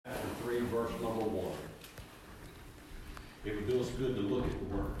verse number 1. It would do us good to look at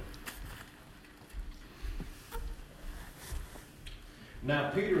the Word. Now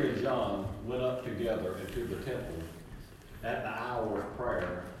Peter and John went up together into the temple at the hour of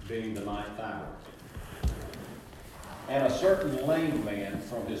prayer, being the 9th hour. And a certain lame man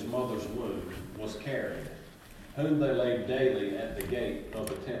from his mother's womb was carried, whom they laid daily at the gate of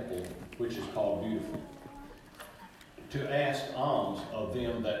the temple, which is called Beautiful, to ask alms of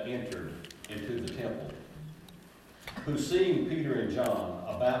them that entered into the temple, who seeing Peter and John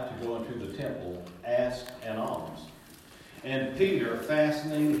about to go into the temple, asked an alms. And Peter,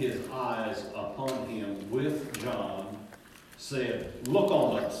 fastening his eyes upon him with John, said, Look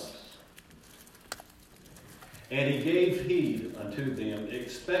on us. And he gave heed unto them,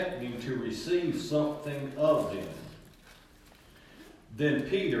 expecting to receive something of them. Then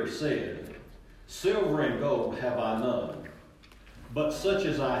Peter said, Silver and gold have I none, but such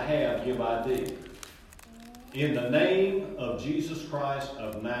as I have give I thee. In the name of Jesus Christ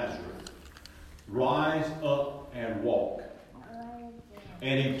of Nazareth, rise up and walk.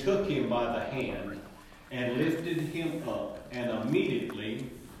 And he took him by the hand and lifted him up, and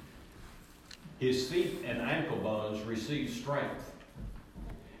immediately his feet and ankle bones received strength.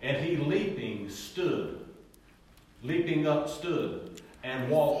 And he leaping up stood, and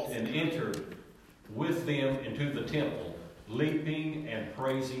walked and entered with them into the temple, leaping and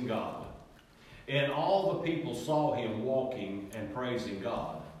praising God. And all the people saw him walking and praising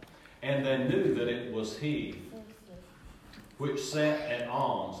God, and they knew that it was he which sat at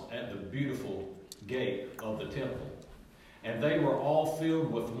alms at the beautiful gate of the temple. And they were all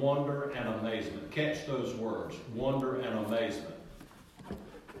filled with wonder and amazement. Catch those words, wonder and amazement,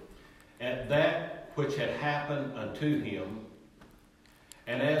 at that which had happened unto him.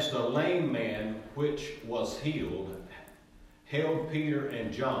 And as the lame man which was healed held Peter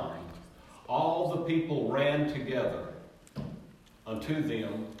and John, all the people ran together unto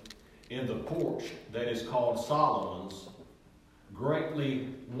them in the porch that is called Solomon's, greatly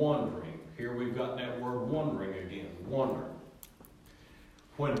wondering. Here we've got that word wondering again, wonder.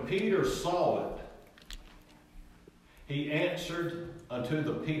 When Peter saw it, he answered unto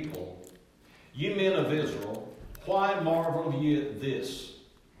the people, Ye men of Israel, why marvel ye at this?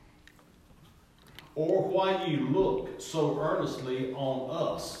 Or why ye look so earnestly on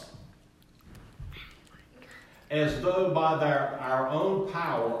us, as though by our own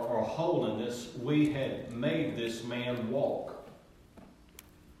power or holiness we had made this man walk?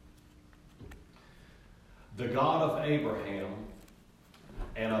 The God of Abraham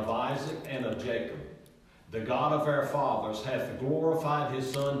and of Isaac and of Jacob, the God of our fathers, hath glorified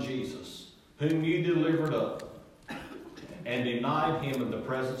his Son Jesus, whom ye delivered up, and denied him in the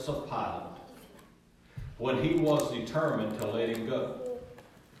presence of Pilate, when he was determined to let him go.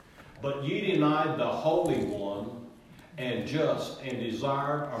 But ye denied the Holy One and just, and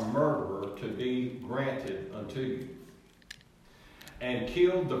desired a murderer to be granted unto you, and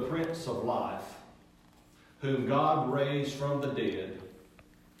killed the Prince of Life, whom God raised from the dead,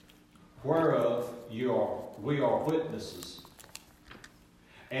 whereof we are witnesses.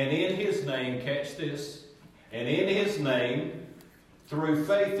 And in his name, catch this, and in his name, through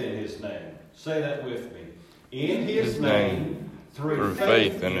faith in his name. Say that with me. In his name, through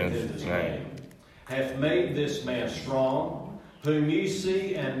faith in his name, hath made this man strong, whom ye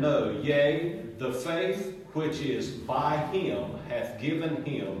see and know. Yea, the faith which is by him hath given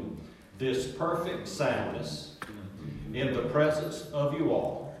him this perfect soundness in the presence of you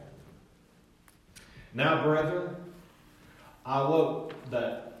all. Now, brethren, I wot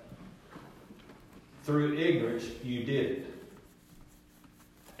that through ignorance you did it,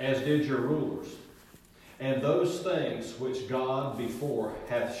 as did your rulers, and those things which God before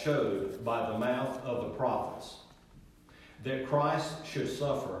hath showed by the mouth of the prophets, that Christ should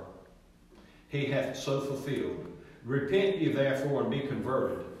suffer, he hath so fulfilled. Repent ye therefore and be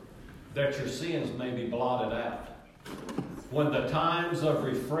converted, that your sins may be blotted out, when the times of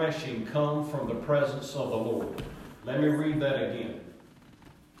refreshing come from the presence of the Lord. Let me read that again.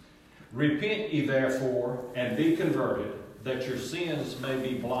 Repent ye therefore and be converted, that your sins may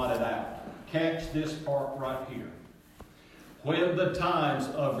be blotted out. Catch this part right here. When the times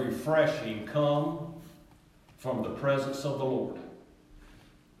of refreshing come from the presence of the Lord.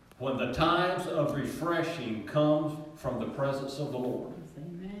 When the times of refreshing come from the presence of the Lord.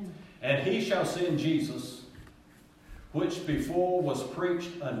 Amen. And he shall send Jesus, which before was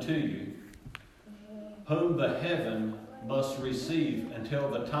preached unto you, whom the heaven must receive until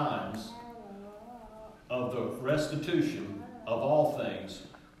the times of the restitution of all things,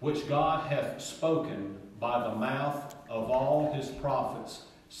 which God hath spoken by the mouth of all his prophets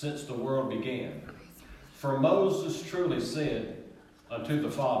since the world began. For Moses truly said unto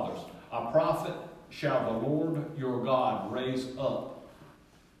the fathers, a prophet shall the Lord your God raise up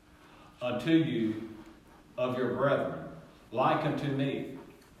unto you of your brethren, like unto me.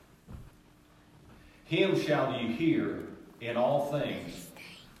 Him shall ye hear in all things,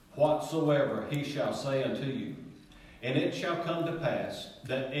 whatsoever he shall say unto you. And it shall come to pass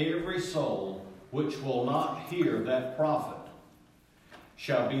that every soul which will not hear that prophet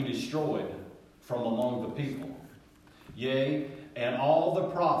shall be destroyed from among the people. Yea, and all the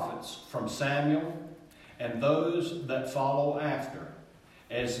prophets from Samuel and those that follow after,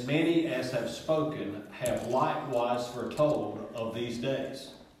 as many as have spoken, have likewise foretold of these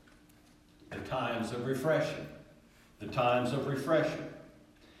days. The times of refreshing. The times of refreshing.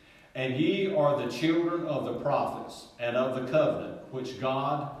 And ye are the children of the prophets and of the covenant which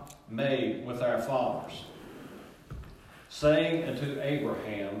God made with our fathers, saying unto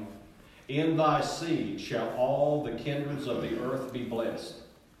Abraham, in thy seed shall all the kindreds of the earth be blessed.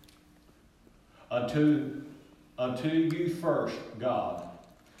 Unto you first God,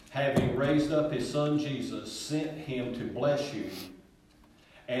 having raised up his Son Jesus, sent him to bless you,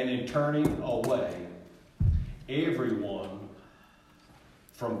 and in turning away everyone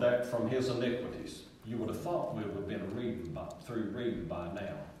from his iniquities. You would have thought we would have been through reading by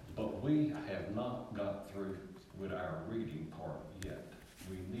now, but we have not got through with our reading part yet.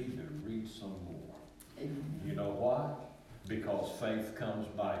 We need to read some more. Amen. You know why? Because faith comes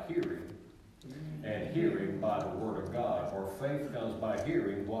by hearing, and hearing by the Word of God, or faith comes by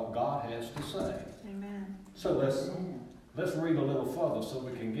hearing what God has to say. Amen. So let's read a little further so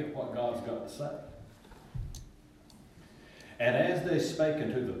we can get what God's got to say. And as they spake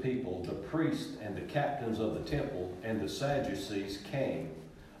unto the people, the priests and the captains of the temple and the Sadducees came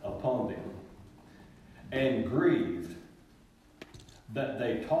upon them, and grieved that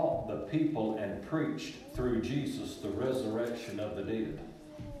they taught the people and preached through Jesus the resurrection of the dead.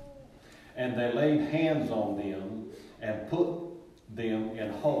 And they laid hands on them and put them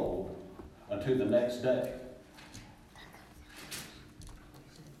in hold unto the next day.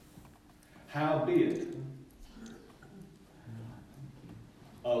 Howbeit,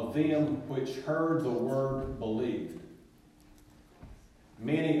 of them which heard the word believed.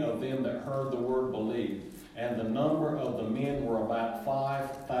 Many of them that heard the word believed, and the number of the men were about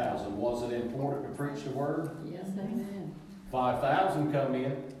 5,000. Was it important to preach the word? Yes, amen. 5,000 come in.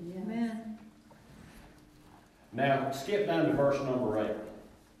 Yes. Amen. Now, skip down to verse number 8.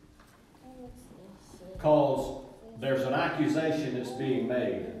 Because there's an accusation that's being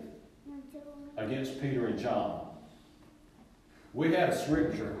made against Peter and John. We had a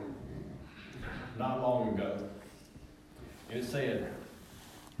scripture not long ago. It said,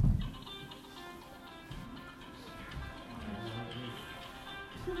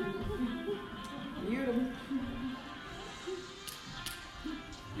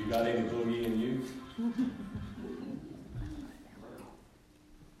 you got any boogie in you?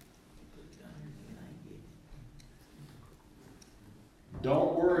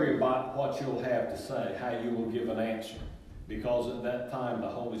 Don't worry about what you'll have to say, how you will give an answer. Because at that time, the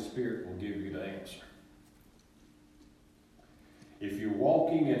Holy Spirit will give you the answer. If you're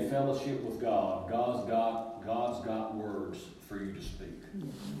walking in fellowship with God, God's got words for you to speak.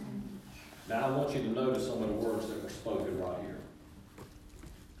 Now, I want you to notice some of the words that were spoken right here.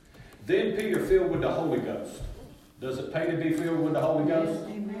 Then Peter filled with the Holy Ghost. Does it pay to be filled with the Holy Ghost?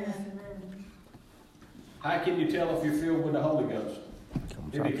 Amen. How can you tell if you're filled with the Holy Ghost?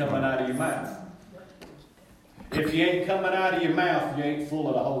 It be coming out of your mouth. If you ain't coming out of your mouth, you ain't full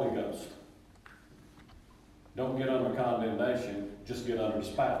of the Holy Ghost. Don't get under condemnation, just get under the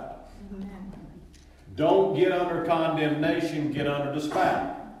spout. Amen. Don't get under condemnation, get under the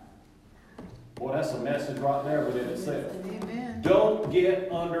spout. Boy, that's a message right there within itself. Amen. Don't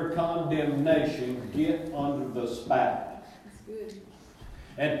get under condemnation, get under the spout. That's good.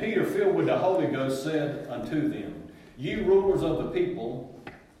 And Peter, filled with the Holy Ghost, said unto them, Ye rulers of the people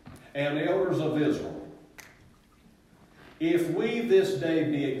and elders of Israel, if we this day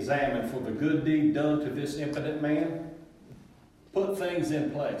be examined for the good deed done to this impotent man, put things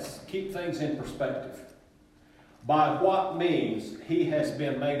in place, keep things in perspective. By what means he has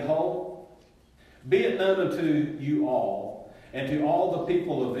been made whole, be it known unto you all, and to all the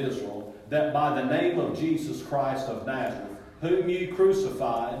people of Israel, that by the name of Jesus Christ of Nazareth, whom ye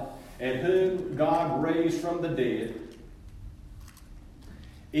crucified, and whom God raised from the dead,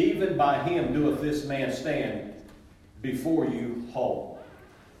 even by him doeth this man stand before you whole.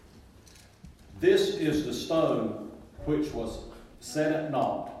 This is the stone which was set at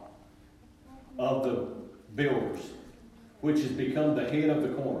naught of the builders, which has become the head of the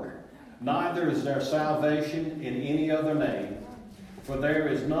corner. Neither is there salvation in any other name, for there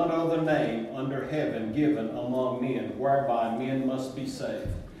is none other name under heaven given among men whereby men must be saved.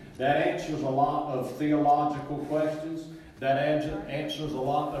 That answers a lot of theological questions. That answers a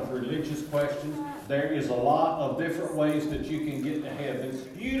lot of religious questions. There is a lot of different ways that you can get to heaven.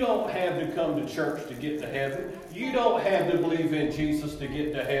 You don't have to come to church to get to heaven. You don't have to believe in Jesus to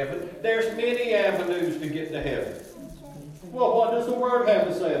get to heaven. There's many avenues to get to heaven. Well, what does the Word have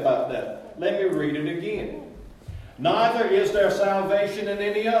to say about that? Let me read it again. Neither is there salvation in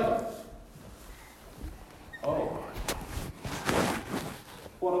any other. Oh.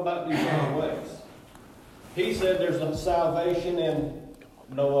 What about these other ways? He said there's a salvation in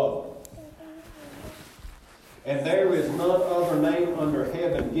no other. And there is none other name under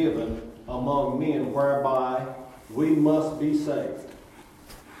heaven given among men whereby we must be saved.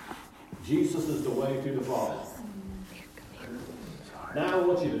 Jesus is the way to the Father. Now I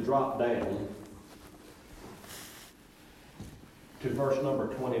want you to drop down to verse number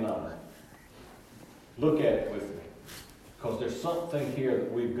 29. Look at it with me, because there's something here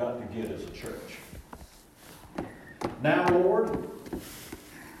that we've got to get as a church. Now, Lord,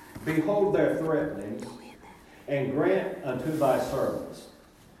 behold their threatenings, and grant unto thy servants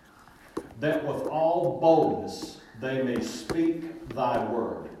that with all boldness they may speak thy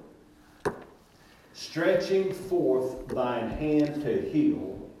word, stretching forth thine hand to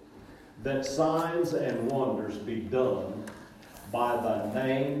heal, that signs and wonders be done by the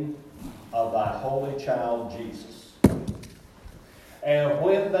name of thy holy child Jesus. And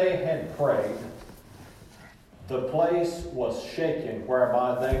when they had prayed, the place was shaken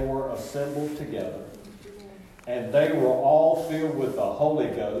whereby they were assembled together, and they were all filled with the Holy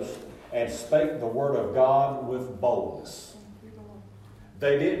Ghost, and spake the word of God with boldness.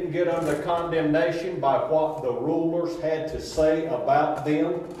 They didn't get under condemnation by what the rulers had to say about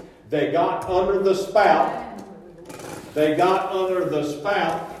them. They got under the spout. They got under the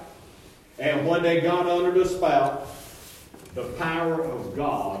spout. And when they got under the spout, the power of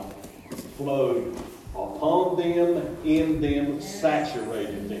God flowed upon them, in them,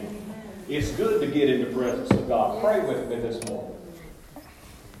 saturated them. It's good to get in the presence of God. Pray with me this morning.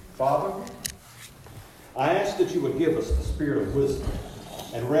 Father, I ask that you would give us the spirit of wisdom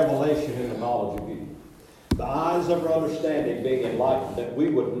and revelation in the knowledge of you. The eyes of our understanding being enlightened, that we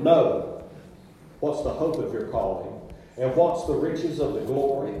would know what's the hope of your calling, and what's the riches of the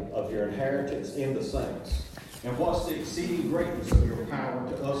glory of your inheritance in the saints, and what's the exceeding greatness of your power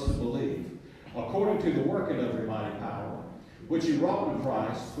to us to believe, according to the working of your mighty power, which you wrought in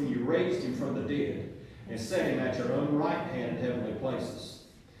Christ when you raised him from the dead and set him at your own right hand in heavenly places.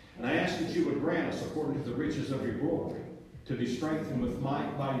 And I ask that you would grant us, according to the riches of your glory, to be strengthened with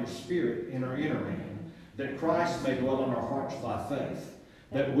might by your Spirit in our inner man, that Christ may dwell in our hearts by faith,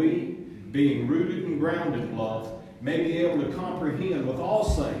 that we, being rooted and grounded in love, may be able to comprehend with all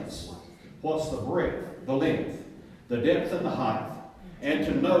saints what's the breadth, the length, the depth, and the height, and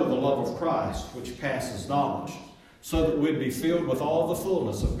to know the love of Christ, which passes knowledge, so that we'd be filled with all the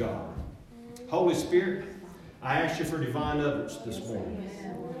fullness of God. Holy Spirit, I ask you for divine utterance this morning.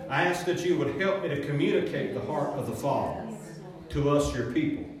 I ask that you would help me to communicate the heart of the Father to us, your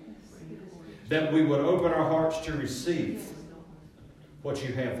people, that we would open our hearts to receive what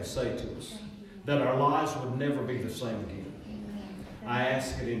you have to say to us, that our lives would never be the same again. I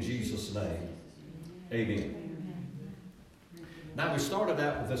ask it in Jesus' name. Amen. Now, we started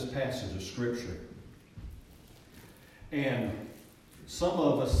out with this passage of Scripture, and some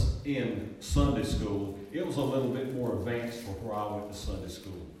of us in Sunday school, it was a little bit more advanced for where I went to Sunday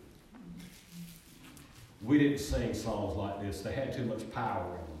school. We didn't sing songs like this. They had too much power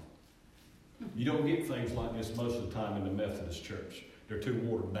in them. You don't get things like this most of the time in the Methodist church. They're too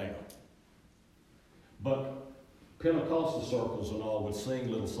watered down. But Pentecostal circles and all would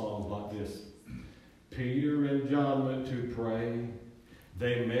sing little songs like this. Peter and John went to pray.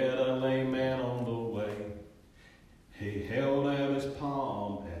 They met a lame man on the way. He held out his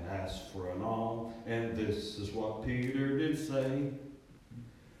palm and asked for an alms. And this is what Peter did say.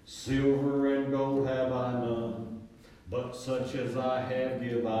 Silver and gold have I none, but such as I have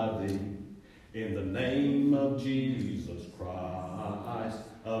give I thee. In the name of Jesus Christ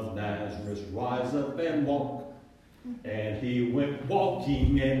of Nazareth, rise up and walk. And he went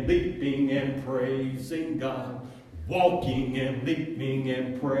walking and leaping and praising God. Walking and leaping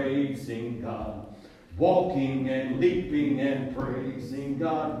and praising God. Walking and leaping and praising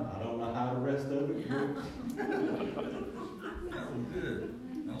God. I don't know how the rest of it works. That was good.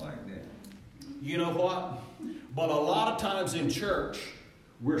 I like that. You know what? But a lot of times in church,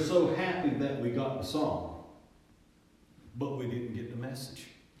 we're so happy that we got the song. but we didn't get the message.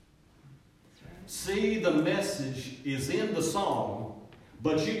 See, the message is in the song,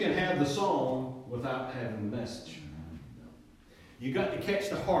 but you can have the song without having the message. You got to catch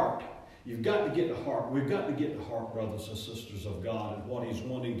the heart. You've got to get the heart. We've got to get the heart, brothers and sisters of God, and what He's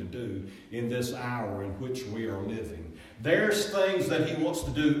wanting to do in this hour in which we are living. There's things that He wants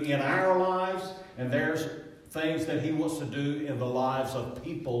to do in our lives, and there's things that He wants to do in the lives of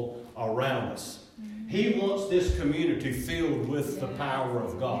people around us. He wants this community filled with the power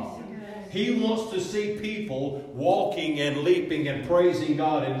of God. He wants to see people walking and leaping and praising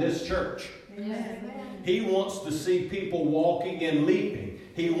God in this church. He wants to see people walking and leaping.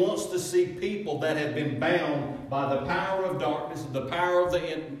 He wants to see people that have been bound by the power of darkness, the power of the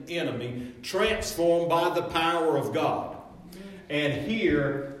enemy, transformed by the power of God. And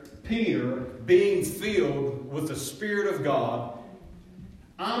here, Peter, being filled with the Spirit of God,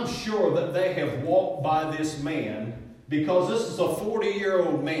 I'm sure that they have walked by this man, because this is a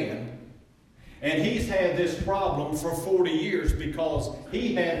 40-year-old man. And he's had this problem for 40 years because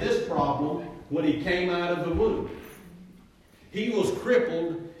he had this problem when he came out of the womb. He was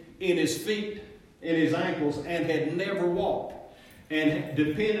crippled in his feet, in his ankles, and had never walked. And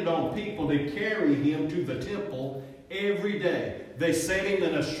depended on people to carry him to the temple every day. They set him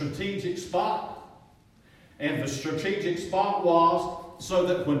in a strategic spot. And the strategic spot was so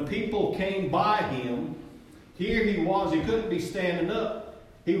that when people came by him, here he was, he couldn't be standing up.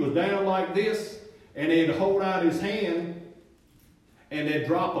 He was down like this, and they'd hold out his hand, and they'd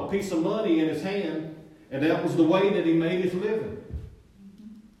drop a piece of money in his hand, and that was the way that he made his living.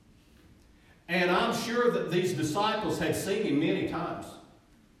 And I'm sure that these disciples had seen him many times.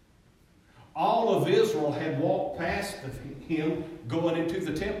 All of Israel had walked past him going into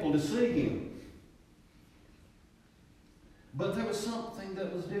the temple to see him. But there was something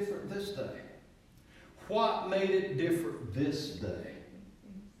that was different this day. What made it different this day?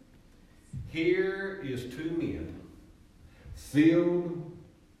 Here is two men filled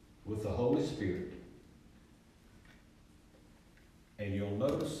with the Holy Spirit. And you'll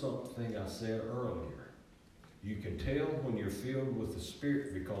notice something I said earlier. You can tell when you're filled with the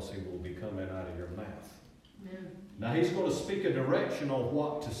Spirit because He will be coming out of your mouth. Amen. Now He's going to speak a direction on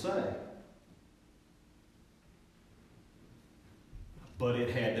what to say. But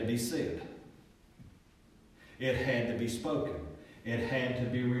it had to be said. It had to be spoken. It had to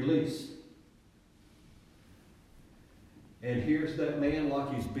be released. And here's that man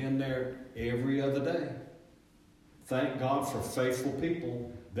like he's been there every other day. Thank God for faithful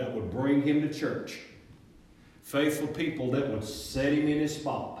people that would bring him to church. Faithful people that would set him in his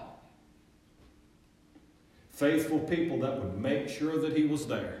spot. Faithful people that would make sure that he was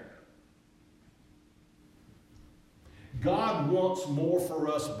there. God wants more for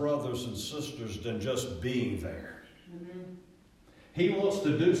us, brothers and sisters, than just being there. Amen. He wants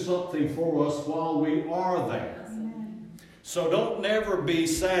to do something for us while we are there. Amen. So don't never be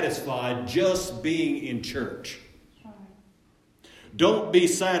satisfied just being in church. Don't be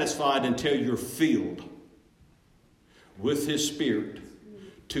satisfied until you're filled with His Spirit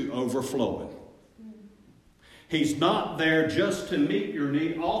to overflowing. He's not there just to meet your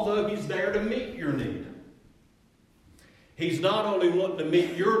need, although He's there to meet your need. He's not only wanting to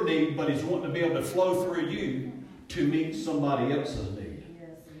meet your need, but He's wanting to be able to flow through you to meet somebody else's need.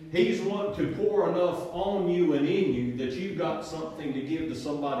 He's wanting to pour enough on you and in you that you've got something to give to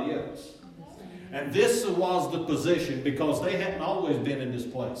somebody else. And this was the position because they hadn't always been in this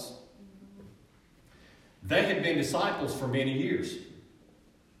place. They had been disciples for many years.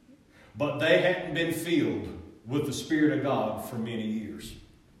 But they hadn't been filled with the Spirit of God for many years.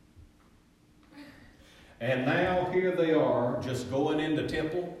 And now here they are just going in the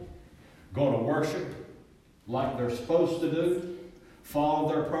temple, going to worship like they're supposed to do,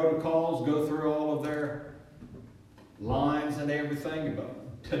 follow their protocols, go through all of their lines and everything.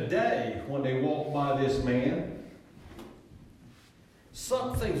 But today, when they walk by this man,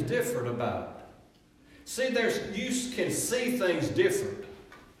 something's different about it. See, you can see things different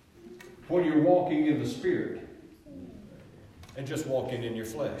when you're walking in the Spirit and just walking in your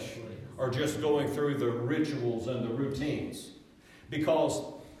flesh, or just going through the rituals and the routines. Because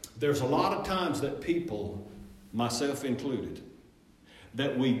there's a lot of times that people, myself included,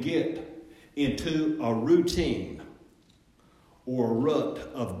 that we get into a routine or a rut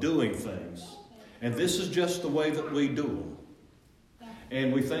of doing things. And this is just the way that we do them.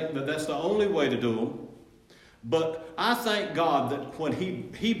 And we think that that's the only way to do them. But I thank God that when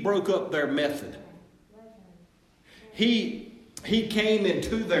He broke up their method, He came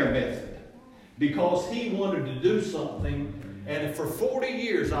into their method because He wanted to do something. And for 40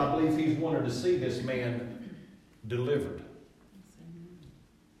 years, I believe He's wanted to see this man delivered.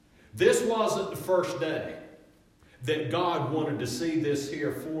 This wasn't the first day that God wanted to see this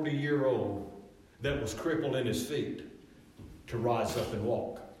here 40-year-old that was crippled in his feet to rise up and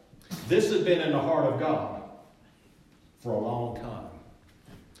walk. This has been in the heart of God for a long time.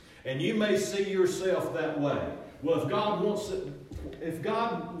 And you may see yourself that way. Well, if God wants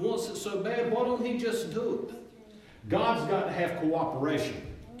it so bad, why don't he just do it? God's got to have cooperation.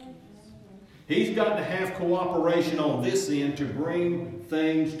 He's got to have cooperation on this end to bring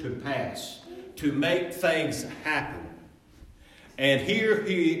things to pass, to make things happen. And here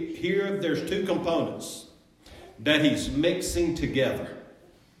there's two components that he's mixing together.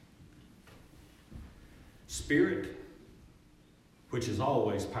 Spirit, which is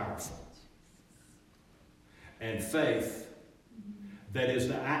always powerful, and faith, that is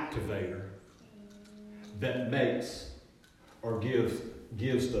the activator that makes or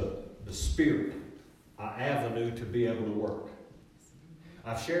gives the Spirit an avenue to be able to work.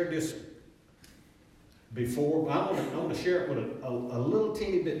 I've shared this before, but I want to share it with a little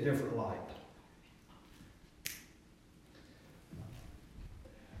teeny bit different light.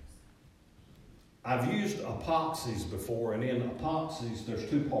 I've used epoxies before, and in epoxies there's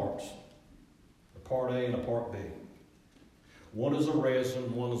two parts, a part A and a part B. One is a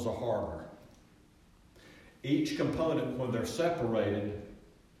resin, one is a hardener. Each component, when they're separated,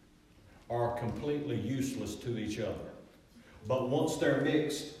 are completely useless to each other. But once they're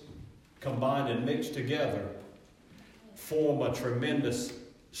mixed, combined and mixed together, form a tremendous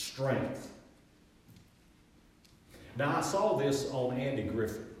strength. Now, I saw this on Andy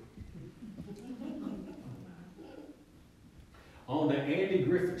Griffith. On the Andy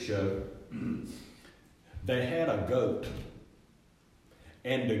Griffith show, they had a goat.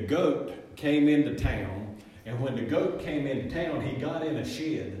 And the goat came into town. And when the goat came into town, he got in a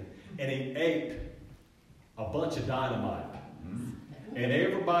shed and he ate a bunch of dynamite. And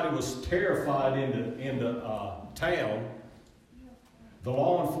everybody was terrified in the town, the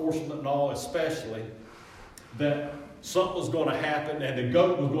law enforcement and all especially, that something was going to happen and the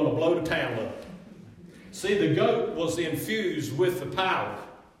goat was going to blow the town up. See, the goat was infused with the power.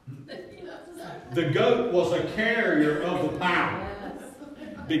 The goat was a carrier of the power.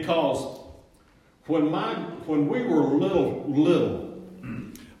 Because when we were little,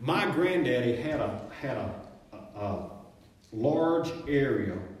 my granddaddy had a large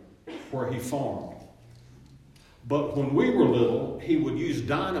area where he farmed. But when we were little, he would use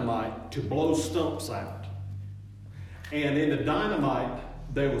dynamite to blow stumps out. And in the dynamite,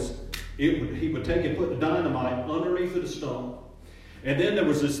 he would take and put the dynamite underneath of the stump. And then there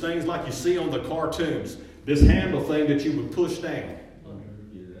was these things like you see on the cartoons, this handle thing that you would push down.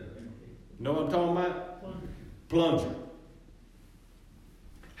 Know what I'm talking about? Plunger.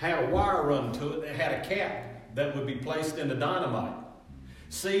 Had a wire run to it that had a cap that would be placed in the dynamite.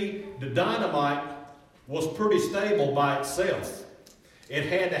 See, the dynamite was pretty stable by itself. It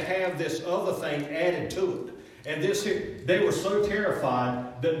had to have this other thing added to it. And they were so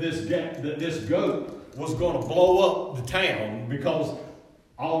terrified that this goat was going to blow up the town because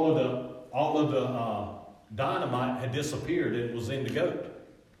all of the dynamite had disappeared and it was in the goat.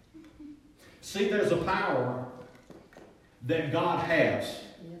 See, there's a power that God has.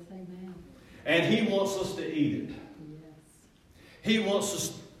 Yes, amen. And he wants us to eat it. Yes. He wants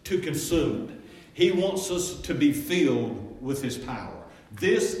us to consume it. He wants us to be filled with his power.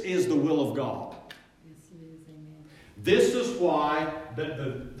 This is the will of God. Yes, it is, amen. This is why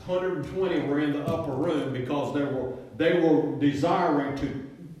the 120 were in the upper room, because they were desiring to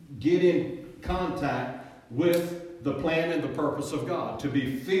get in contact with the plan and the purpose of God, to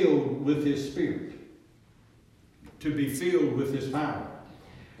be filled with his Spirit, to be filled with his power.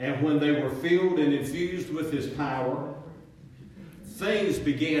 And when they were filled and infused with his power, things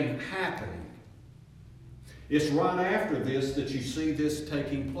began happening. It's right after this that you see this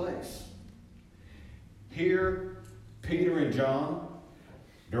taking place. Here, Peter and John,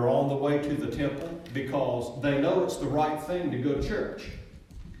 they're on the way to the temple because they know it's the right thing to go to church.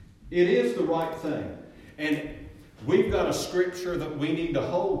 It is the right thing. And we've got a scripture that we need to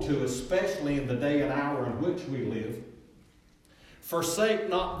hold to, especially in the day and hour in which we live. Forsake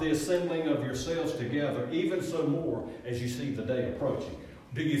not the assembling of yourselves together, even so more as you see the day approaching.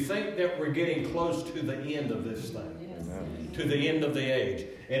 Do you think that we're getting close to the end of this thing? Yes. To the end of the age?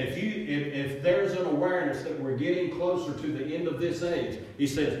 And if there's an awareness that we're getting closer to the end of this age, he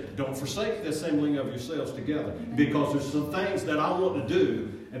says, don't forsake the assembling of yourselves together. Because there's some things that I want to do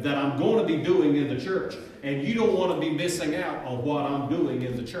and that I'm going to be doing in the church. And you don't want to be missing out on what I'm doing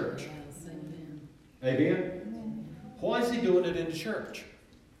in the church. Yes, amen. Amen? Why is he doing it in the church?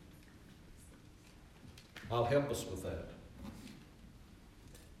 I'll help us with that.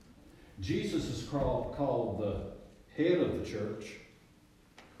 Jesus is called the head of the church.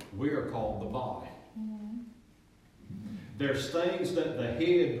 We are called the body. There's things that the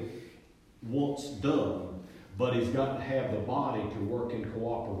head wants done, but he's got to have the body to work in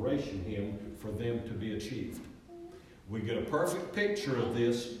cooperation with him for them to be achieved. We get a perfect picture of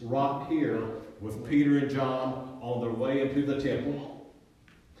this right here with Peter and John on their way into the temple.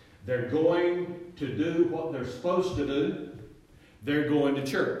 They're going to do what they're supposed to do. They're going to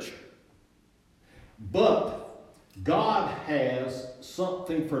church. But God has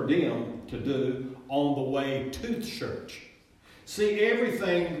something for them to do on the way to church. See,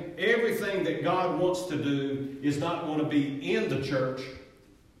 everything that God wants to do is not going to be in the church,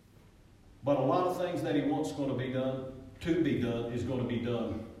 but a lot of things that he wants to be done is going to be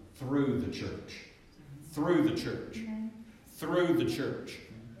done through the church. Through the church. Through the church.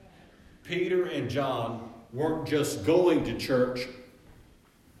 Peter and John weren't just going to church,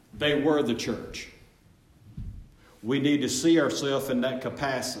 they were the church. We need to see ourselves in that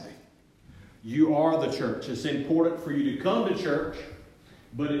capacity. You are the church. It's important for you to come to church,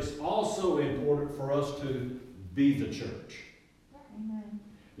 but it's also important for us to be the church. Amen.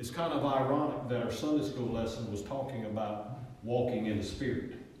 It's kind of ironic that our Sunday school lesson was talking about walking in the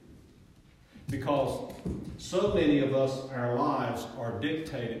Spirit. Because so many of us, our lives are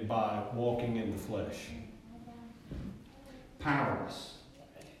dictated by walking in the flesh. Powerless.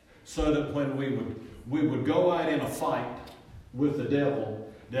 So that when we would go out in a fight with the devil,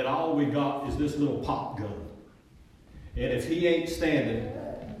 that all we got is this little pop gun. And if he ain't standing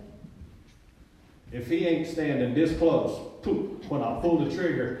this close, poof, when I pull the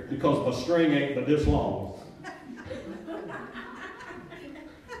trigger, because my string ain't but this long.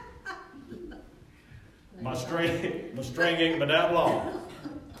 My string ain't but that long.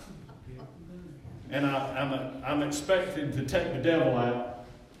 And I'm expected to take the devil out.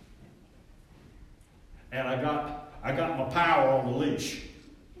 And I got my power on the leash.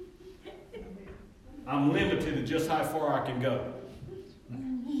 I'm limited to just how far I can go.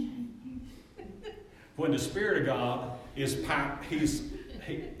 When the Spirit of God is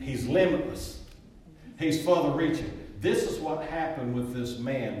he's limitless. He's further reaching. This is what happened with this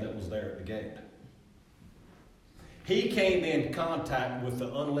man that was there at the gate. He came in contact with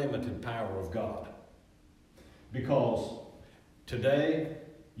the unlimited power of God. Because today,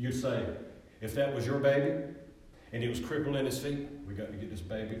 you say, if that was your baby, and he was crippled in his feet, we got to get this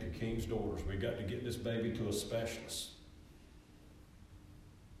baby to King's Doors. We got to get this baby to a specialist.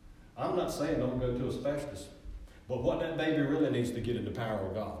 I'm not saying don't go to a specialist. But what that baby really needs to get in the power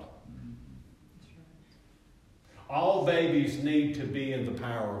of God. All babies need to be in the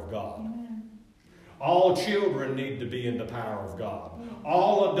power of God. All children need to be in the power of God.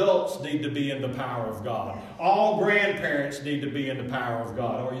 All adults need to be in the power of God. All grandparents need to be in the power of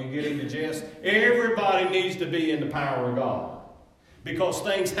God. Are you getting the gist? Everybody needs to be in the power of God. Because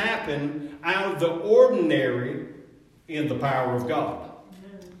things happen out of the ordinary in the power of God.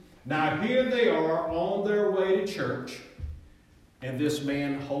 Now here they are on their way to church. And this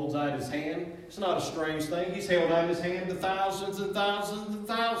man holds out his hand. It's not a strange thing. He's held out his hand to thousands and thousands and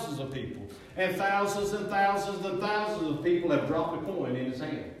thousands of people. And thousands and thousands and thousands of people have dropped a coin in his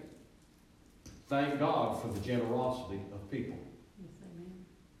hand. Thank God for the generosity of people. Yes, amen.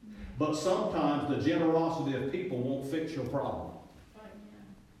 But sometimes the generosity of people won't fix your problem.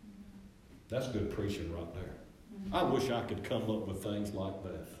 That's good preaching right there. I wish I could come up with things like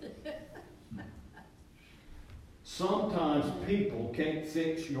that. Sometimes people can't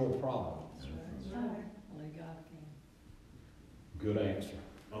fix your problem. Only God can. Good answer.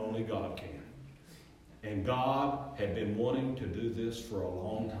 Only God can. And God had been wanting to do this for a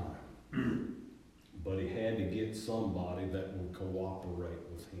long time. But he had to get somebody that would cooperate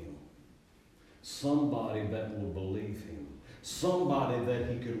with him. Somebody that would believe him. Somebody that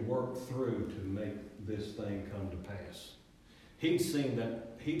he could work through to make this thing come to pass. He'd seen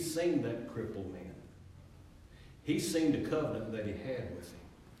that crippled man. He'd seen the covenant that he had with him.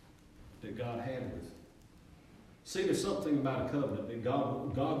 That God had with him. See, there's something about a covenant that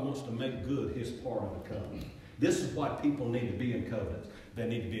God wants to make good his part of the covenant. This is why people need to be in covenants. They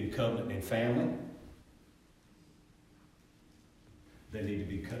need to be in covenant in family. They need to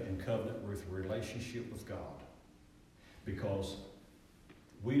be in covenant with a relationship with God. Because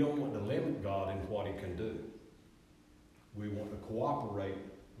we don't want to limit God in what he can do. We want to cooperate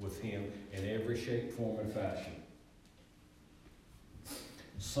with him in every shape, form, and fashion.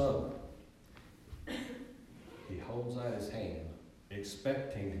 So, he holds out his hand,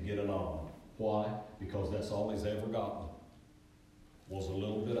 expecting to get an arm. Why? Because that's all he's ever gotten, was a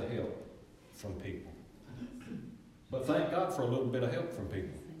little bit of help from people. But thank God for a little bit of help from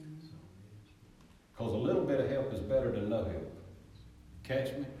people. bit of help is better than no help.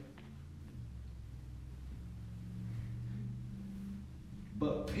 Catch me?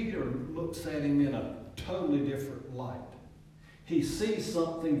 But Peter looks at him in a totally different light. He sees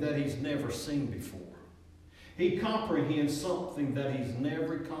something that he's never seen before. He comprehends something that he's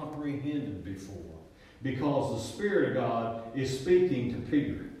never comprehended before, because the Spirit of God is speaking to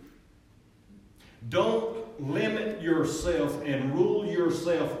Peter. Don't limit yourself and rule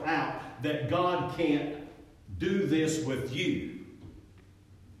yourself out that God can't do this with you.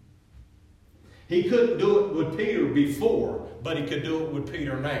 He couldn't do it with Peter before, but he could do it with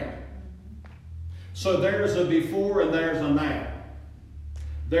Peter now. So there's a before and there's a now.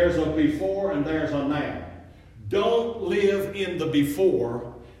 There's a before and there's a now. Don't live in the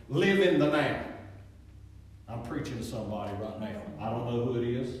before, live in the now. I'm preaching to somebody right now. I don't know who it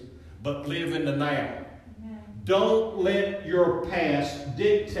is, but live in the now. Don't let your past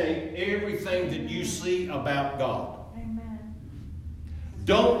dictate everything that you see about God. Amen.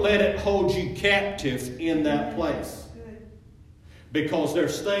 Don't let it hold you captive in that place. Because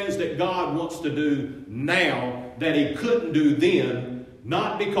there's things that God wants to do now that He couldn't do then,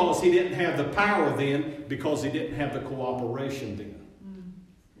 not because He didn't have the power then, because He didn't have the cooperation then.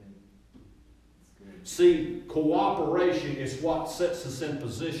 See, cooperation is what sets us in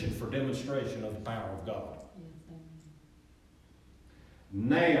position for demonstration of the power of God.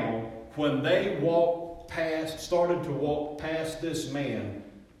 Now, when they started to walk past this man,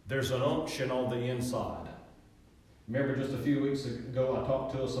 there's an unction on the inside. Remember just a few weeks ago I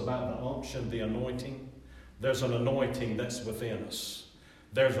talked to us about the unction, the anointing? There's an anointing that's within us.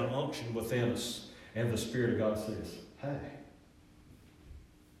 There's an unction within us. And the Spirit of God says, hey,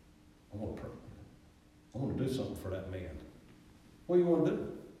 I want to pray. I want to do something for that man. What do you want to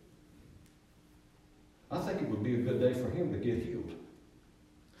do? I think it would be a good day for him to get healed.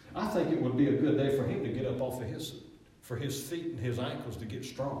 I think it would be a good day for him to get up off of his feet and his ankles to get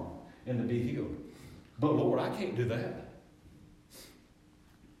strong and to be healed. But Lord, I can't do that.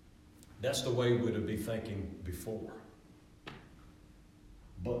 That's the way we'd be thinking before.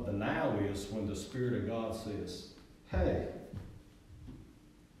 But the now is when the Spirit of God says, hey,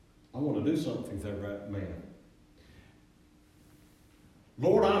 I want to do something for that man.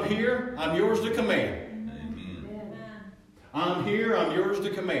 Lord, I'm here. I'm yours to command. I'm here, I'm yours to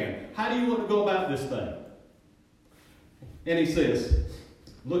command. How do you want to go about this thing? And he says,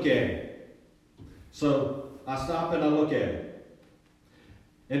 look at it. So I stop and I look at it.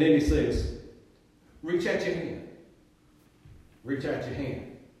 And then he says, reach out your hand. Reach out your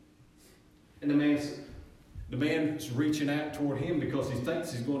hand. And the man's reaching out toward him because he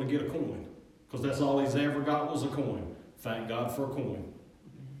thinks he's going to get a coin. Because that's all he's ever got was a coin. Thank God for a coin.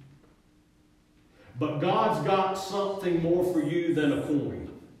 But God's got something more for you than a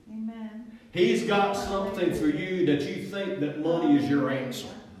coin. Amen. He's got something for you that you think that money is your answer.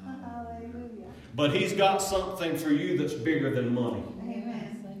 Hallelujah. But He's got something for you that's bigger than money.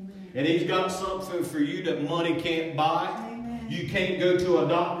 Amen. And He's got something for you that money can't buy. Amen. You can't go to a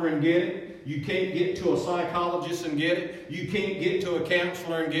doctor and get it. You can't get to a psychologist and get it. You can't get to a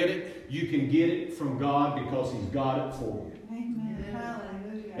counselor and get it. You can get it from God because He's got it for you. Amen.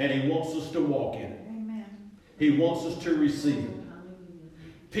 Hallelujah. And He wants us to walk in it. Amen. He wants us to receive it.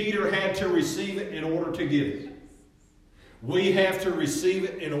 Peter had to receive it in order to give it. We have to receive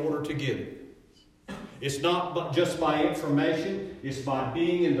it in order to give it. It's not just by information. It's by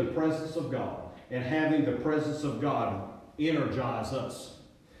being in the presence of God and having the presence of God energize us.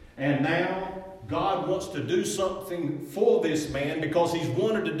 And now God wants to do something for this man because He's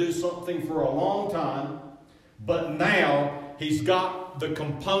wanted to do something for a long time. But now He's got the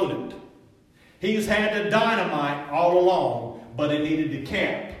component. He's had the dynamite all along, but it needed the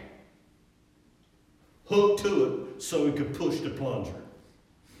cap hooked to it so he could push the plunger.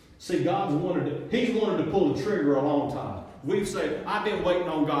 See, He's wanted to pull the trigger a long time. We've said, I've been waiting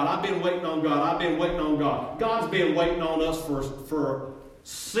on God, I've been waiting on God, I've been waiting on God. God's been waiting on us for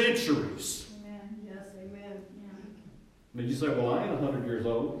centuries. Amen. Yes, amen. Did you say, well, I ain't 100 years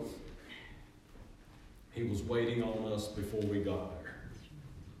old? He was waiting on us before we got there.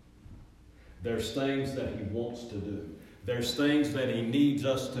 There's things that He wants to do. There's things that He needs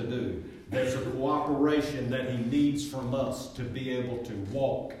us to do. There's a cooperation that He needs from us to be able to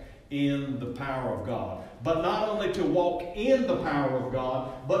walk in the power of God. But not only to walk in the power of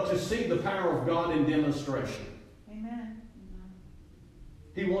God, but to see the power of God in demonstration. Amen.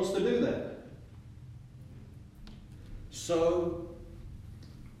 He wants to do that. So,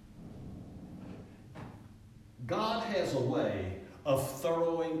 God has a way of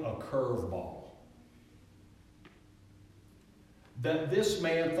throwing a curveball. that this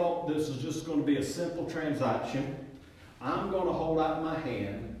man thought this was just going to be a simple transaction. I'm going to hold out my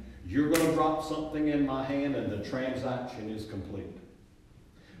hand. You're going to drop something in my hand and the transaction is complete.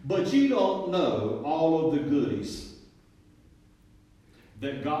 But you don't know all of the goodies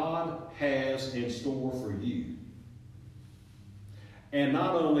that God has in store for you. And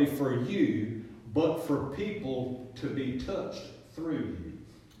not only for you, but for people to be touched through you.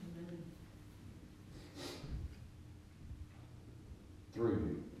 Through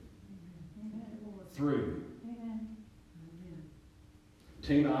you. Through you. Amen.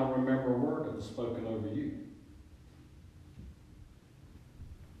 Tina, I remember a word that was spoken over you.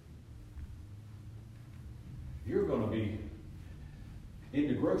 You're going to be in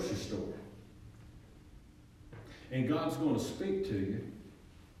the grocery store. And God's going to speak to you.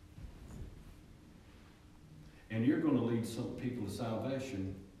 And you're going to lead some people to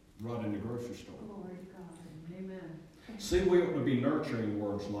salvation right in the grocery store. Glory to God. Amen. See, we ought to be nurturing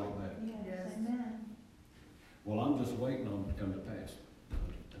words like that. Yes. Amen. Well, I'm just waiting on it to come to pass.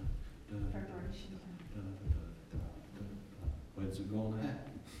 Preparation. When's it going to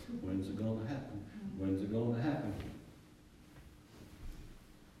happen? When's it going to happen? When's it going to happen?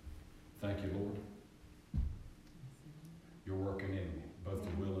 Thank you, Lord. You're working in me, both to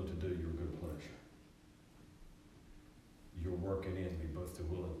will and to do your good pleasure. You're working in me, both to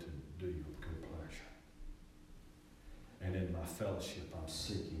will and to do your good pleasure. And in my fellowship, I'm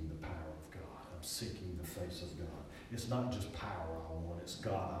seeking the power of God. I'm seeking the face of God. It's not just power I want, it's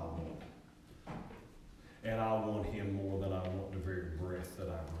God I want. And I want Him more than I want the very breath that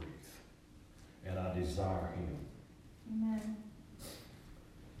I breathe. And I desire Him. Amen.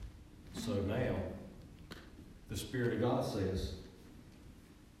 So now, the Spirit of God says,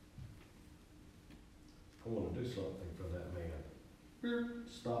 I want to do something for that man.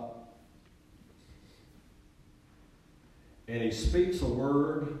 Stop. And he speaks a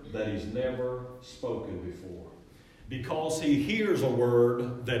word that he's never spoken before. Because he hears a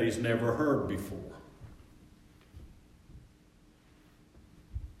word that he's never heard before.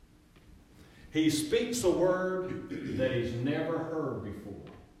 He speaks a word that he's never heard before.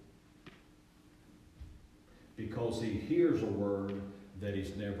 Because he hears a word that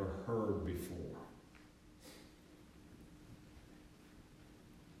he's never heard before.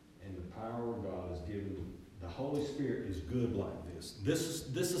 And the power of God is given. The Holy Spirit is good like this.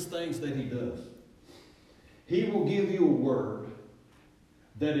 This is things that He does. He will give you a word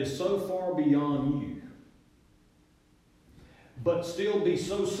that is so far beyond you, but still be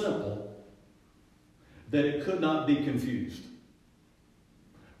so simple that it could not be confused.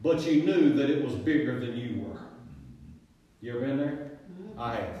 But you knew that it was bigger than you were. You ever been there?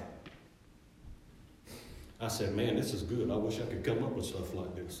 I have. I said, man, this is good. I wish I could come up with stuff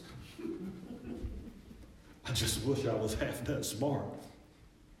like this. I just wish I was half that smart.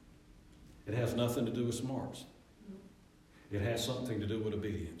 It has nothing to do with smarts. It has something to do with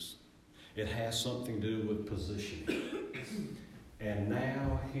obedience. It has something to do with positioning. And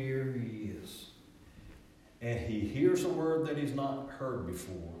now here he is. And he hears a word that he's not heard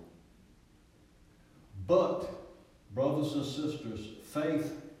before. But, brothers and sisters,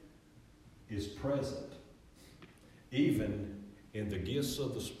 faith is present, even in the gifts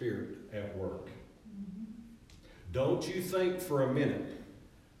of the Spirit at work. Don't you think for a minute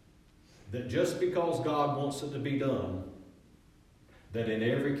that just because God wants it to be done, that in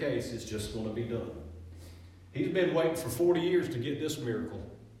every case it's just going to be done. He's been waiting for 40 years to get this miracle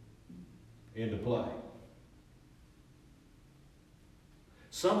into play.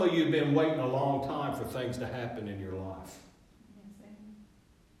 Some of you have been waiting a long time for things to happen in your life.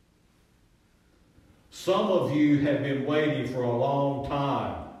 Some of you have been waiting for a long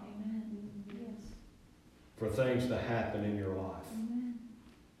time for things to happen in your life.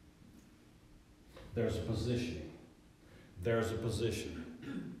 There's a positioning. There's a position.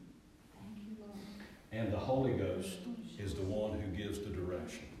 And the Holy Ghost is the one who gives the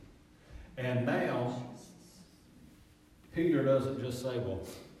direction. And now, Peter doesn't just say, well,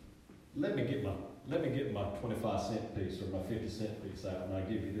 let me get my 25-cent piece or my 50-cent piece out and I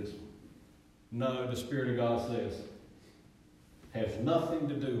give you this one. No, the Spirit of God says, has nothing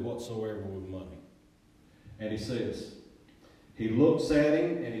to do whatsoever with money. And he says, he looks at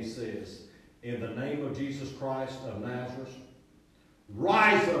him and he says, in the name of Jesus Christ of Nazareth,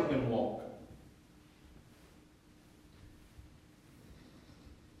 rise up and walk.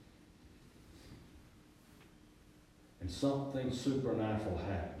 And something supernatural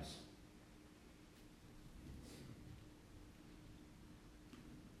happens.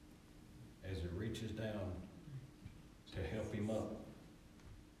 As he reaches down to help him up,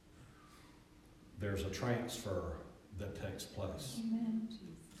 there's a transfer that takes place. Amen.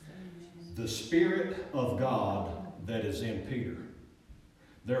 The Spirit of God that is in Peter.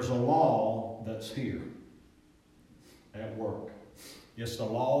 There's a law that's here at work. It's the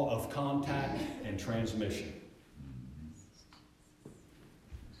law of contact and transmission.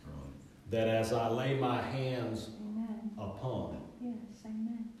 That's right. That as I lay my hands Amen. upon, Yes,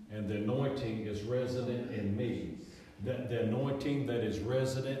 amen. and the anointing is resident in me, that the anointing that is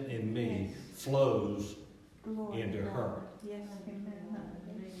resident in me flows Glory into to God. her. Yes, amen.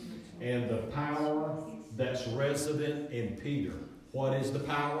 And the power that's resident in Peter. What is the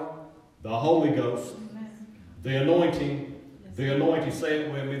power? The Holy Ghost. Amen. The anointing. The anointing. Say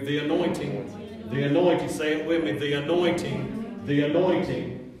it with me. The anointing. The anointing. Say it with me. The anointing. The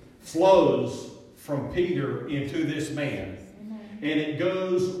anointing flows from Peter into this man. Amen. And it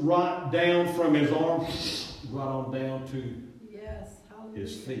goes right down from his arm, right on down to Yes, hallelujah.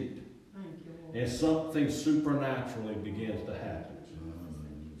 his feet. Thank you, Lord. And something supernaturally begins to happen.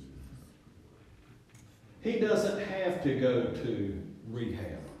 He doesn't have to go to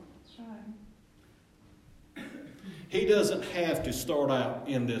rehab. That's right. He doesn't have to start out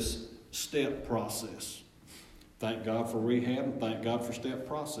in this step process. Thank God for rehab and thank God for step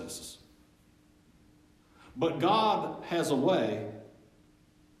processes. But God has a way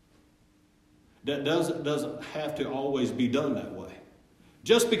that doesn't have to always be done that way.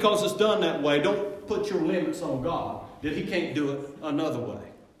 Just because it's done that way, don't put your limits on God that He can't do it another way.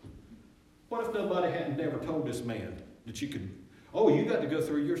 What if nobody hadn't never told this man that you could, you got to go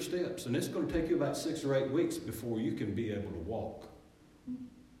through your steps, and it's going to take you about 6 or 8 weeks before you can be able to walk.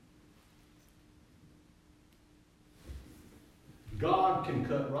 God can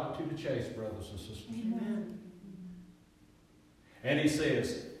cut right to the chase, brothers and sisters. Amen. And He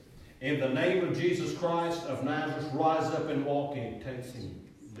says, in the name of Jesus Christ of Nazareth, rise up and walk. And He takes him,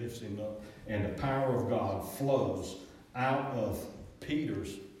 lifts him up, and the power of God flows out of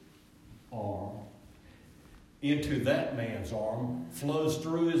Peter's arm into that man's arm, flows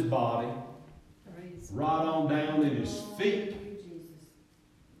through his body, Praise right on down in his feet. Thank you, Jesus.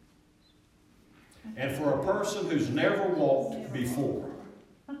 And for a person who's never walked before,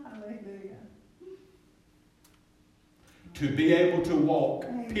 Hallelujah. to be able to walk,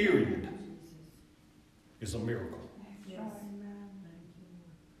 period, Jesus. is a miracle. That's Yes. right. Thank you,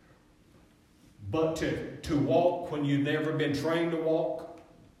 But Lord. to walk when you've never been trained to walk,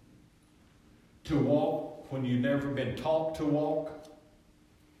 to walk when you've never been taught to walk,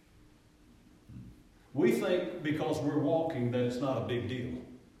 we think because we're walking that it's not a big deal.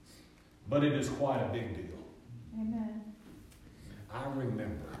 But it is quite a big deal. Amen. I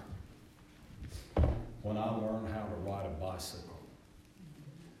remember when I learned how to ride a bicycle.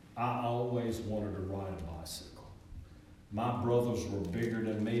 I always wanted to ride a bicycle. My brothers were bigger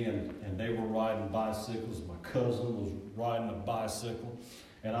than me and they were riding bicycles. My cousin was riding a bicycle.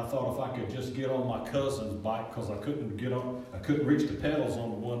 And I thought if I could just get on my cousin's bike, because I couldn't reach the pedals on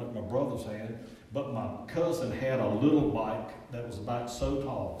the one that my brothers had. But my cousin had a little bike that was about so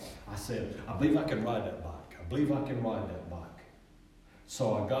tall. I said, I believe I can ride that bike. I believe I can ride that bike.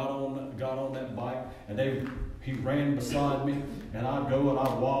 So I got on that bike, and he ran beside me, and I'd go and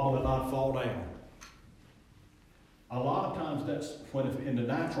I'd wobble and I'd fall down. A lot of times that's when in the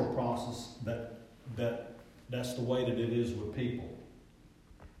natural process that's the way that it is with people.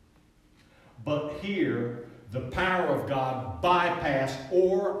 But here, the power of God bypassed,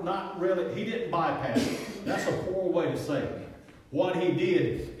 or not really, He didn't bypass it. That's a poor way to say it. What He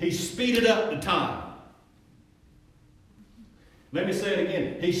did, He speeded up the time. Let me say it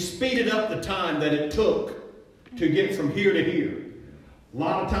again. He speeded up the time that it took to get from here to here. A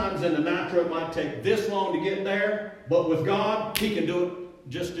lot of times in the natural it might take this long to get there, but with God, He can do it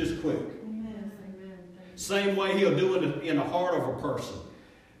just as quick. Amen. Amen. Same way He'll do it in the heart of a person.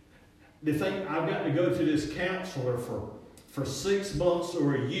 The thing, I've got to go to this counselor for 6 months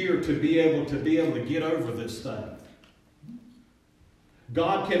or a year to be able to get over this thing.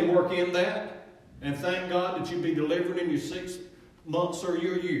 God can work in that, and thank God that you be delivered in your 6 months or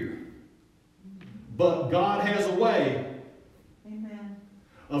your year. But God has a way Amen.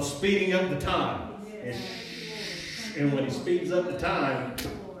 of speeding up the time. Yes. And when He speeds up the time,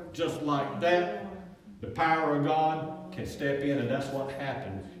 just like that, the power of God can step in, and that's what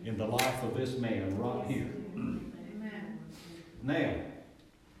happened in the life of this man right here. Amen. Now,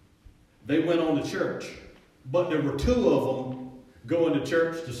 they went on to church, but there were 2 of them going to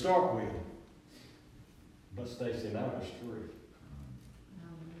church to start with. But Stacy, now there's 3.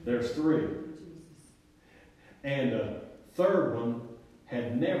 There's 3. And the third one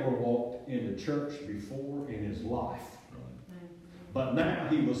had never walked into church before in his life. But now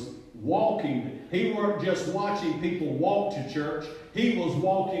he was walking. He weren't just watching people walk to church. He was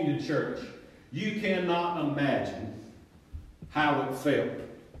walking to church. You cannot imagine how it felt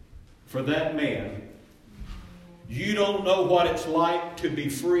for that man. You don't know what it's like to be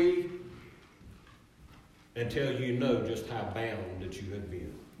free until you know just how bound that you have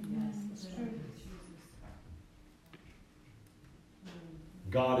been. Yes, that's true.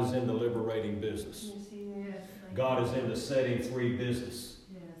 God is in the liberating business. Yes, He is. God is in the setting free business.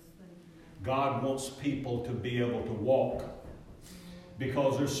 Yes, thank you. God wants people to be able to walk.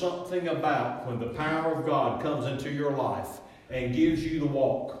 Because there's something about when the power of God comes into your life and gives you the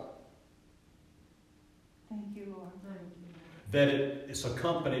walk, Thank you, Lord. Thank you. that it's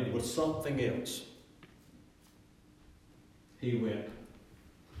accompanied with something else. He went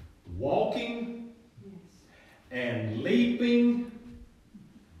walking Yes. and leaping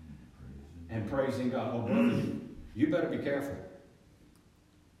and praising God. Oh, brother, you better be careful.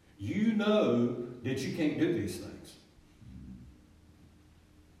 You know that you can't do these things.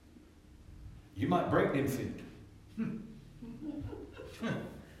 You might break them feet.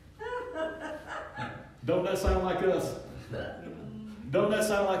 Don't that sound like us? Don't that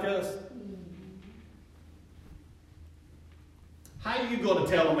sound like us? How are you going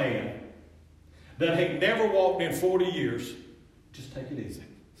to tell a man that ain't never walked in 40 years, just take it easy?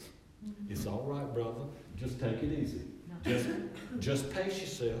 It's all right, brother. Just take it easy. Just pace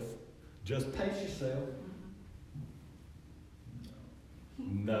yourself. Just pace yourself.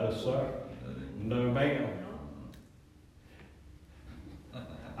 No, sir. No, ma'am.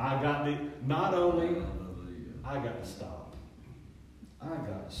 Not only, I got to stop. I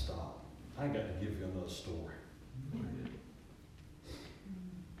got to stop. I got to give you another story.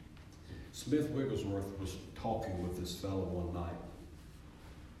 Smith Wigglesworth was talking with this fellow one night.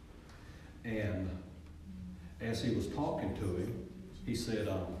 And as he was talking to him, he said,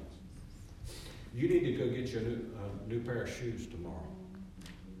 you need to go get your new pair of shoes tomorrow.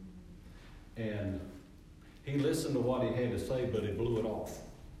 And he listened to what he had to say, but he blew it off.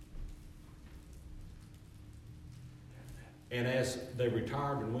 And as they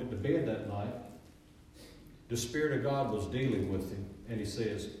retired and went to bed that night, the Spirit of God was dealing with him. And he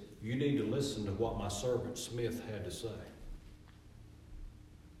says, you need to listen to what my servant Smith had to say.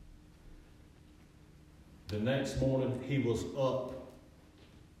 The next morning, he was up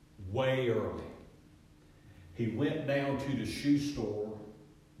way early. He went down to the shoe store,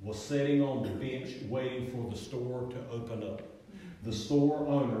 was sitting on the bench waiting for the store to open up. The store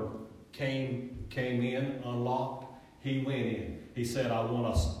owner came in, unlocked. He went in. He said, I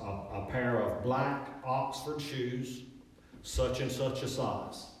want a pair of black Oxford shoes, such and such a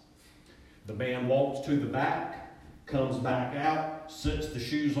size. The man walks to the back, comes back out, sets the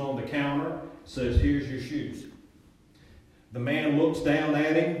shoes on the counter, says, here's your shoes. The man looks down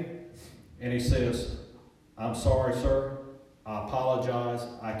at him and he says, I'm sorry, sir. I apologize.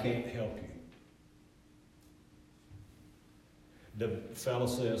 I can't help you. The fellow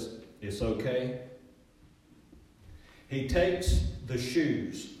says, it's okay. He takes the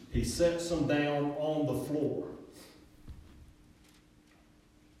shoes. He sets them down on the floor.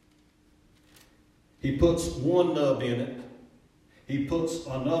 He puts one nub in it. He puts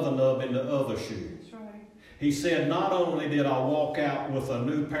another nub in the other shoe. That's right. He said, not only did I walk out with a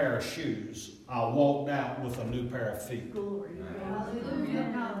new pair of shoes, I walked out with a new pair of feet. Glory to God. Hallelujah.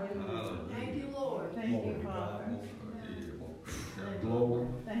 Hallelujah. Thank you, Lord. Thank Glory you, to Father. Glory.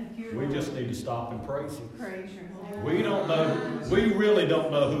 Thank you, We Lord. just need to stop and praise Him. Praise your name. We don't know, we really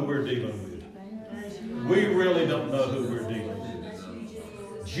don't know who we're dealing with. Thank you. We really don't know who we're dealing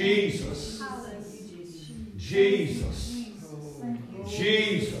with. Jesus. Jesus. Thank you.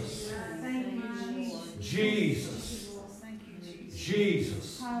 Jesus. Thank you, Jesus. Jesus. Thank you, Jesus.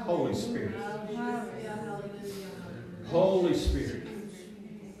 Jesus. Holy Spirit. Hallelujah. Holy Spirit.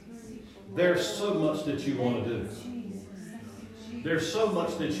 There's so much that you want to do. There's so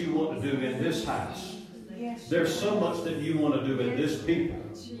much that you want to do in this house. Yes. There's so much that you want to do in this people.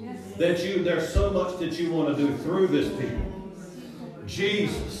 Yes. There's so much that you want to do through this people.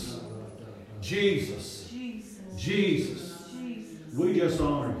 Jesus. Jesus. Jesus. Jesus. Jesus. We just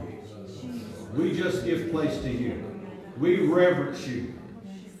honor you. We just give place to you. We reverence you.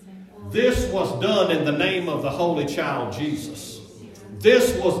 This was done in the name of the Holy Child Jesus.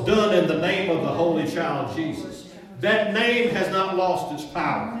 This was done in the name of the Holy Child Jesus. That name has not lost its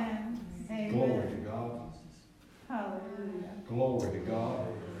power. Amen. Amen. Glory to God. Hallelujah. Glory to God.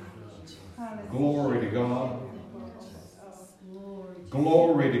 Hallelujah. Glory to God.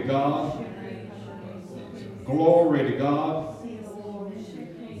 Glory to God. Glory to God.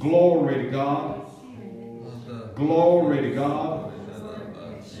 Glory to God. Glory to God.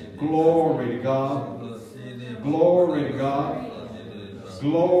 Glory to God. Glory to God.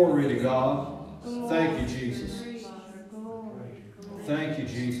 Glory to God. Thank you, Jesus. Thank you,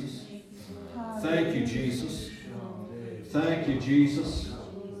 Jesus. Thank you, Jesus. Thank you, Jesus.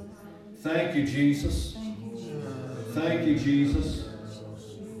 Thank you, Jesus. Thank you, Jesus.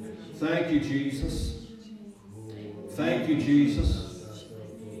 Thank you, Jesus. Thank you, Jesus.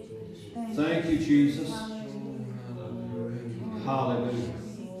 Thank you, Jesus. Hallelujah.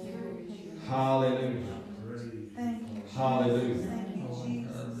 Hallelujah. Hallelujah.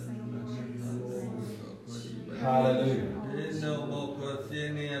 Hallelujah.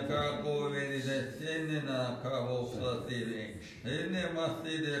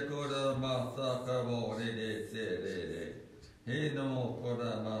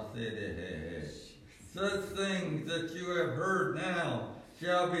 Such things that you have heard now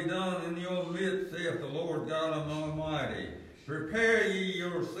shall be done in your midst, saith the Lord God Almighty. Prepare ye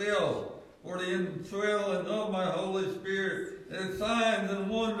yourselves for the indwelling of my Holy Spirit, and signs and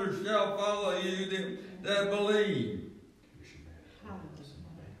wonders shall follow you that believe.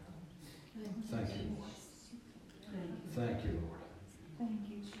 Thank you, Lord. Thank you, Lord.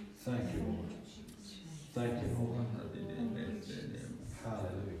 Thank you, Lord. Thank you, Lord.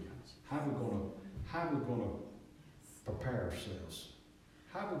 Hallelujah. How are we going to prepare ourselves?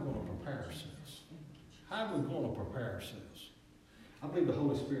 How are we going to prepare ourselves? How are we going to prepare ourselves? I believe the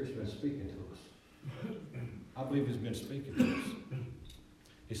Holy Spirit's been speaking to us. I believe He's been speaking to us.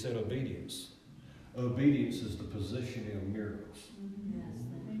 He said obedience. Obedience is the positioning of miracles.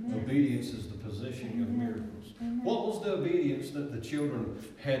 Obedience is the positioning of miracles. What was the obedience that the children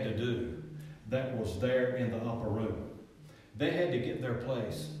had to do that was there in the upper room? They had to get their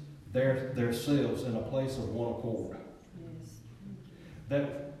place, themselves in a place of one accord.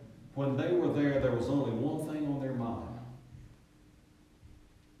 That when they were there was only one thing on their mind.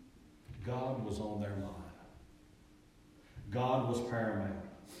 God was on their mind. God was paramount.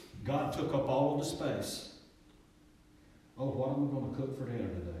 God took up all of the space. Oh, what am I going to cook for dinner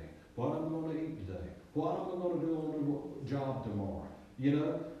today? What am I going to eat today? What am I going to do on the job tomorrow? You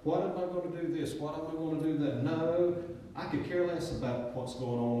know, what am I going to do this? What am I going to do that? No, I could care less about what's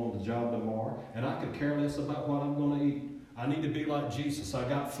going on the job tomorrow, and I could care less about what I'm going to eat. I need to be like Jesus. I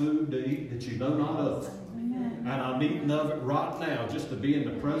got food to eat that you know not of. And I'm eating of it right now just to be in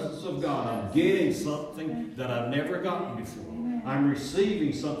the presence of God. I'm getting something that I've never gotten before. I'm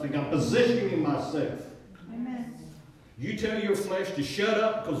receiving something. I'm positioning myself. Amen. You tell your flesh to shut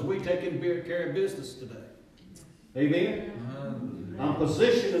up because we're taking care of business today. Amen? I'm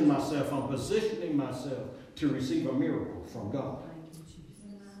positioning myself. I'm positioning myself to receive a miracle from God.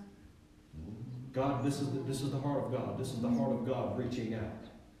 God, this is the heart of God. This is the heart of God reaching out.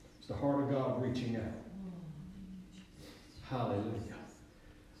 It's the heart of God reaching out. Hallelujah.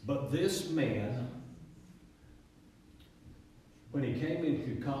 But this man, when he came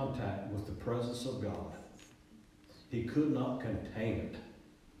into contact with the presence of God, he could not contain it.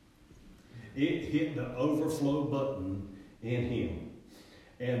 It hit the overflow button in him.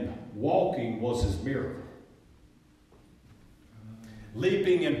 And walking was his miracle.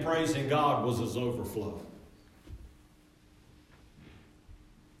 Leaping and praising God was his overflow.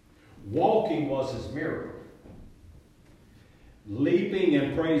 Walking was his miracle. Leaping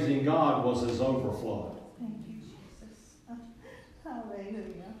and praising God was his overflow. Thank you, Jesus.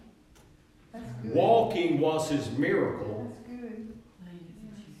 Hallelujah. That's good. Walking was his miracle. That's good.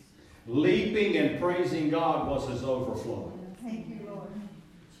 Leaping and praising God was his overflow. Thank you, Lord.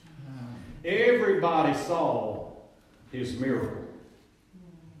 Everybody saw his miracle.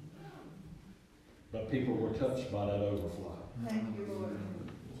 But people were touched by that overflow. Thank you, Lord.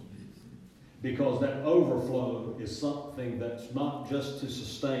 Because that overflow is something that's not just to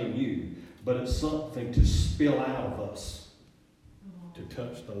sustain you, but it's something to spill out of us to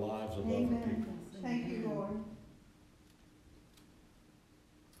touch the lives of other people. Amen. Thank you, Lord.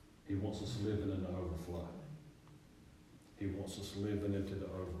 He wants us living in the overflow. He wants us living into the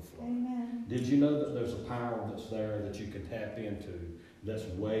overflow. Amen. Did you know that there's a power that's there that you can tap into that's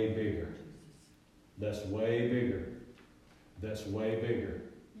way bigger? That's way bigger. That's way bigger.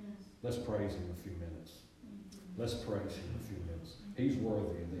 Let's praise Him a few minutes. Let's praise Him a few minutes. He's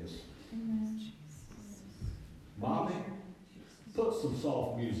worthy of this. Amen. Mommy, put some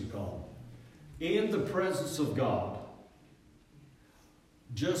soft music on. In the presence of God,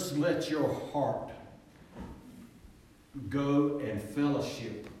 just let your heart go and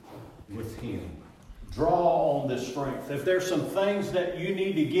fellowship with Him. Draw on this strength. If there's some things that you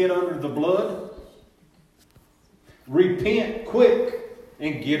need to get under the blood, repent quick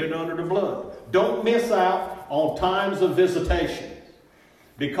and get it under the blood. Don't miss out on times of visitation.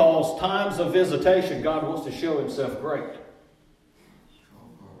 Because times of visitation, God wants to show himself great.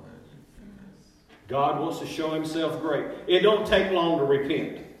 God wants to show himself great. It don't take long to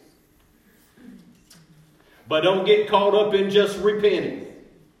repent. But don't get caught up in just repenting.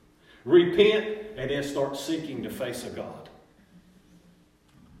 Repent and then start seeking the face of God.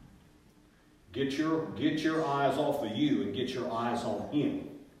 Get your eyes off of you and get your eyes on him.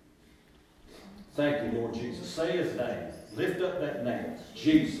 Thank you, Lord Jesus. Say his name. Lift up that name.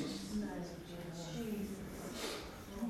 Jesus.